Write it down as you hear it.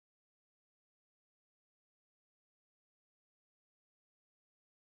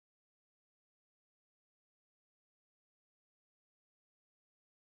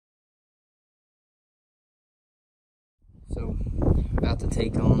So, about to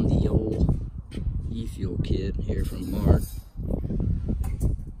take on the old e-fuel kit here from Mark.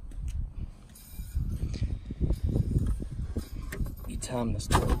 Be time to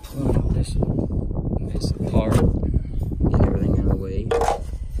start pulling all this mess apart, get everything out of the way,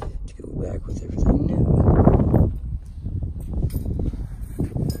 to go back with everything new.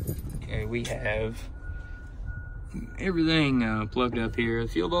 Okay, we have everything plugged up here. The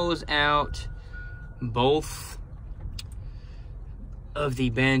fuel bowl is out. Both of the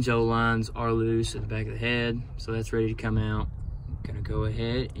banjo lines are loose at the back of the head, so that's ready to come out. I'm gonna go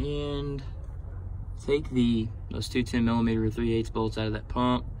ahead and take those two 10mm 3/8 bolts out of that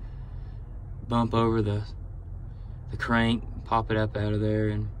pump, bump over the crank, pop it up out of there,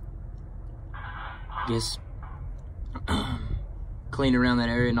 and just clean around that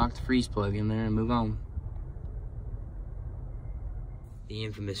area, knock the freeze plug in there, and move on. The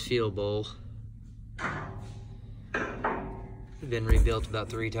infamous fuel bowl. It's been rebuilt about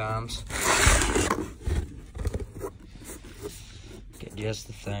 3 times. Get just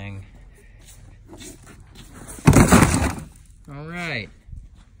the thing. All right.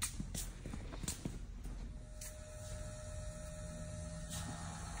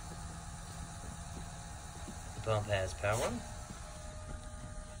 The pump has power.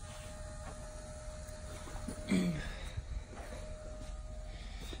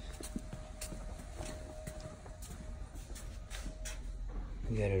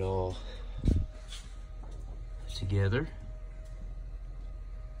 We got it all together.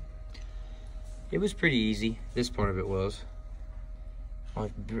 It was pretty easy. This part of it was.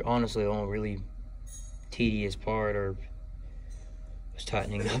 Honestly, the only really tedious part was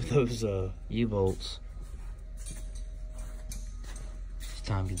tightening up those U-bolts. It's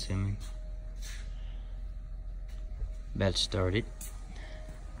time consuming. About to start it.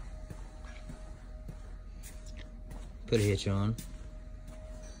 Put a hitch on.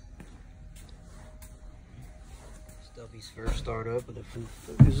 Stubby's first start up with a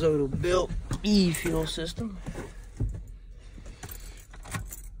Fugazzotto built e-fuel system.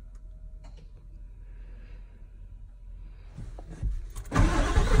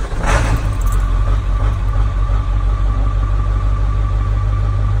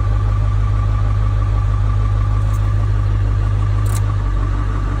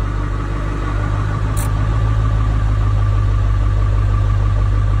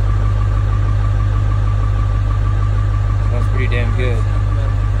 Damn good.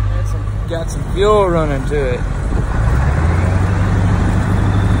 Got some fuel running to it.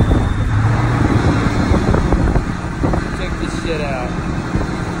 Check this shit out.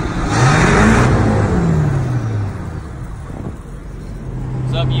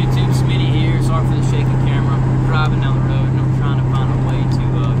 What's up, YouTube? Smitty here. Sorry for the shaky camera. I'm driving down the road and I'm trying to find a way to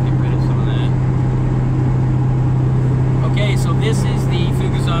get rid of some of that. Okay, so this is the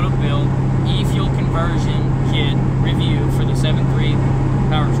Fugazzotto built e-fuel conversion kit review for the 7.3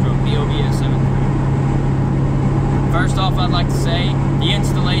 Power Stroke, the OBS 7.3. First off, I'd like to say the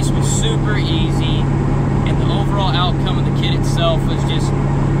installation was super easy, and the overall outcome of the kit itself was just,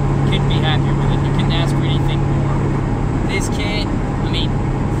 couldn't be happier with it. You couldn't ask for anything more. This kit, I mean,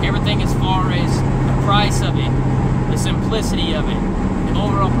 everything as far as the price of it, the simplicity of it, the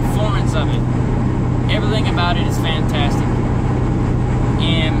overall performance of it, everything about it is fantastic.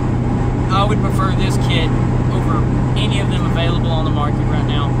 And I would prefer this kit over any of them available on the market right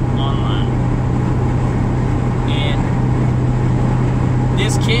now online. And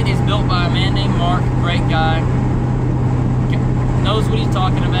this kit is built by a man named Mark, great guy, knows what he's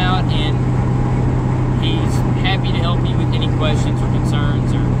talking about, and he's happy to help you with any questions or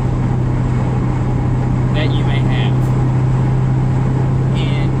concerns or that you may have.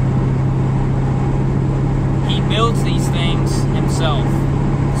 And he builds these things himself.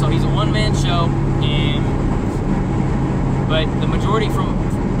 So he's a one-man show, but the majority, from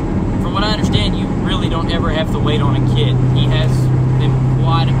what I understand, you really don't ever have to wait on a kit. He has them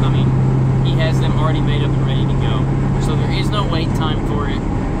he has them already made up and ready to go. So there is no wait time for it.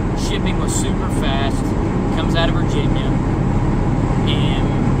 Shipping was super fast. Comes out of Virginia.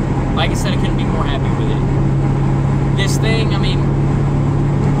 And like I said, I couldn't be more happy with it. This thing, I mean,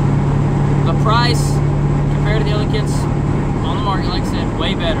 the price compared to the other kits on the market, like I said,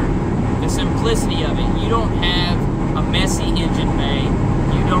 way better. The simplicity of it. You don't have a messy engine bay.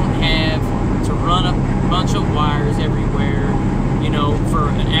 You don't have to run a bunch of wires everywhere, you know, for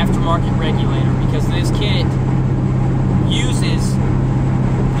an aftermarket regulator, because this kit uses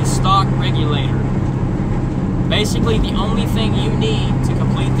the stock regulator. Basically, the only thing you need to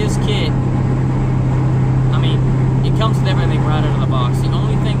complete this kit, I mean, it comes with everything right out of the box. The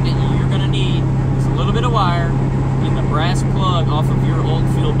only thing that you're going to need is a little bit of wire, in the brass plug off of your old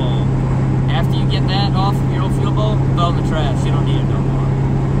fuel bowl. After you get that off of your old fuel bowl, throw it in the trash. You don't need it no more.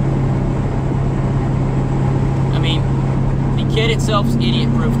 I mean, the kit itself is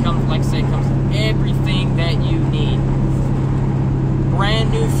idiot-proof. Comes, like I said, comes with everything that you need.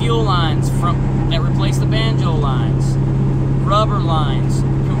 Brand new fuel lines that replace the banjo lines, rubber lines,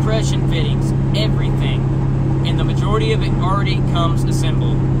 compression fittings, everything. And the majority of it already comes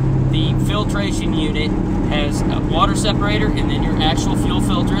assembled. The filtration unit has a water separator and then your actual fuel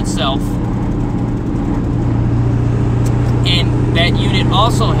filter itself. And that unit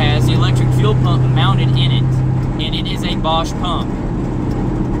also has the electric fuel pump mounted in it. And it is a Bosch pump.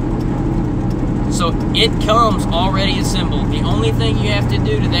 So it comes already assembled. The only thing you have to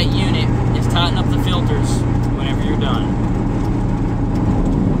do to that unit is tighten up the filters whenever you're done.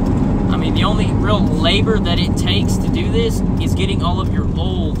 I mean, the only real labor that it takes to do this is getting all of your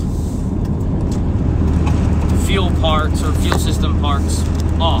old fuel parts or fuel system parts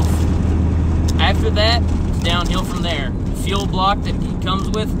off. After that, it's downhill from there. The fuel block that it comes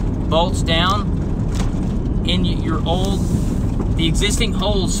with bolts down in your the existing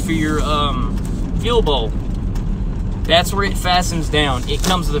holes for your fuel bowl. That's where it fastens down. It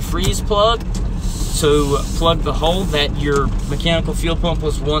comes with a freeze plug to plug the hole that your mechanical fuel pump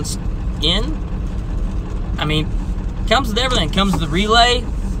was once in. I mean, it comes with everything. It comes with the relay.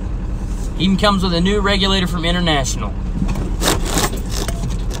 Even comes with a new regulator from International.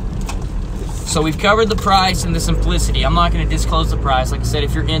 So we've covered the price and the simplicity. I'm not going to disclose the price. Like I said,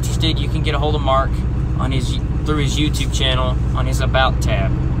 if you're interested, you can get a hold of Mark on through his YouTube channel on his About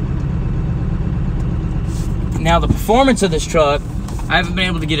tab. Now the performance of this truck, I haven't been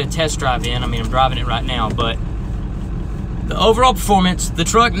able to get a test drive in. I mean, I'm driving it right now, but the overall performance, the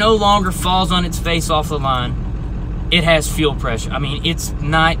truck no longer falls on its face off the line. It has fuel pressure. I mean, it's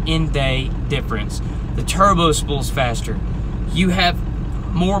night and day difference. The turbo spools faster. You have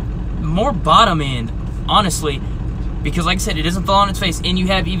more bottom end, honestly, because like I said, it doesn't fall on its face, and you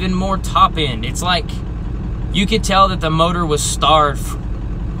have even more top end. It's like you could tell that the motor was starved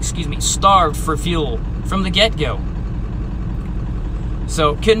for fuel from the get-go.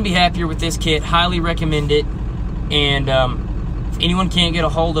 So couldn't be happier with this kit. Highly recommend it. And if anyone can't get a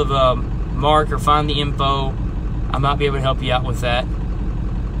hold of Mark or find the info, I might be able to help you out with that.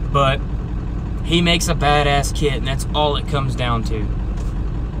 But he makes a badass kit, and that's all it comes down to.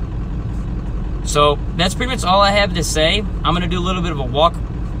 So that's pretty much all I have to say. I'm going to do a little bit of a walk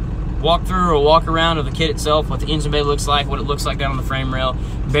through or walk around of the kit itself, what the engine bay looks like, what it looks like down on the frame rail,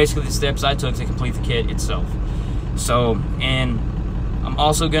 basically the steps I took to complete the kit itself. So, and I'm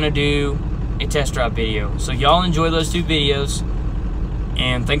also going to do a test drive video. So y'all enjoy those two videos,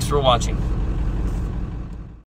 and thanks for watching.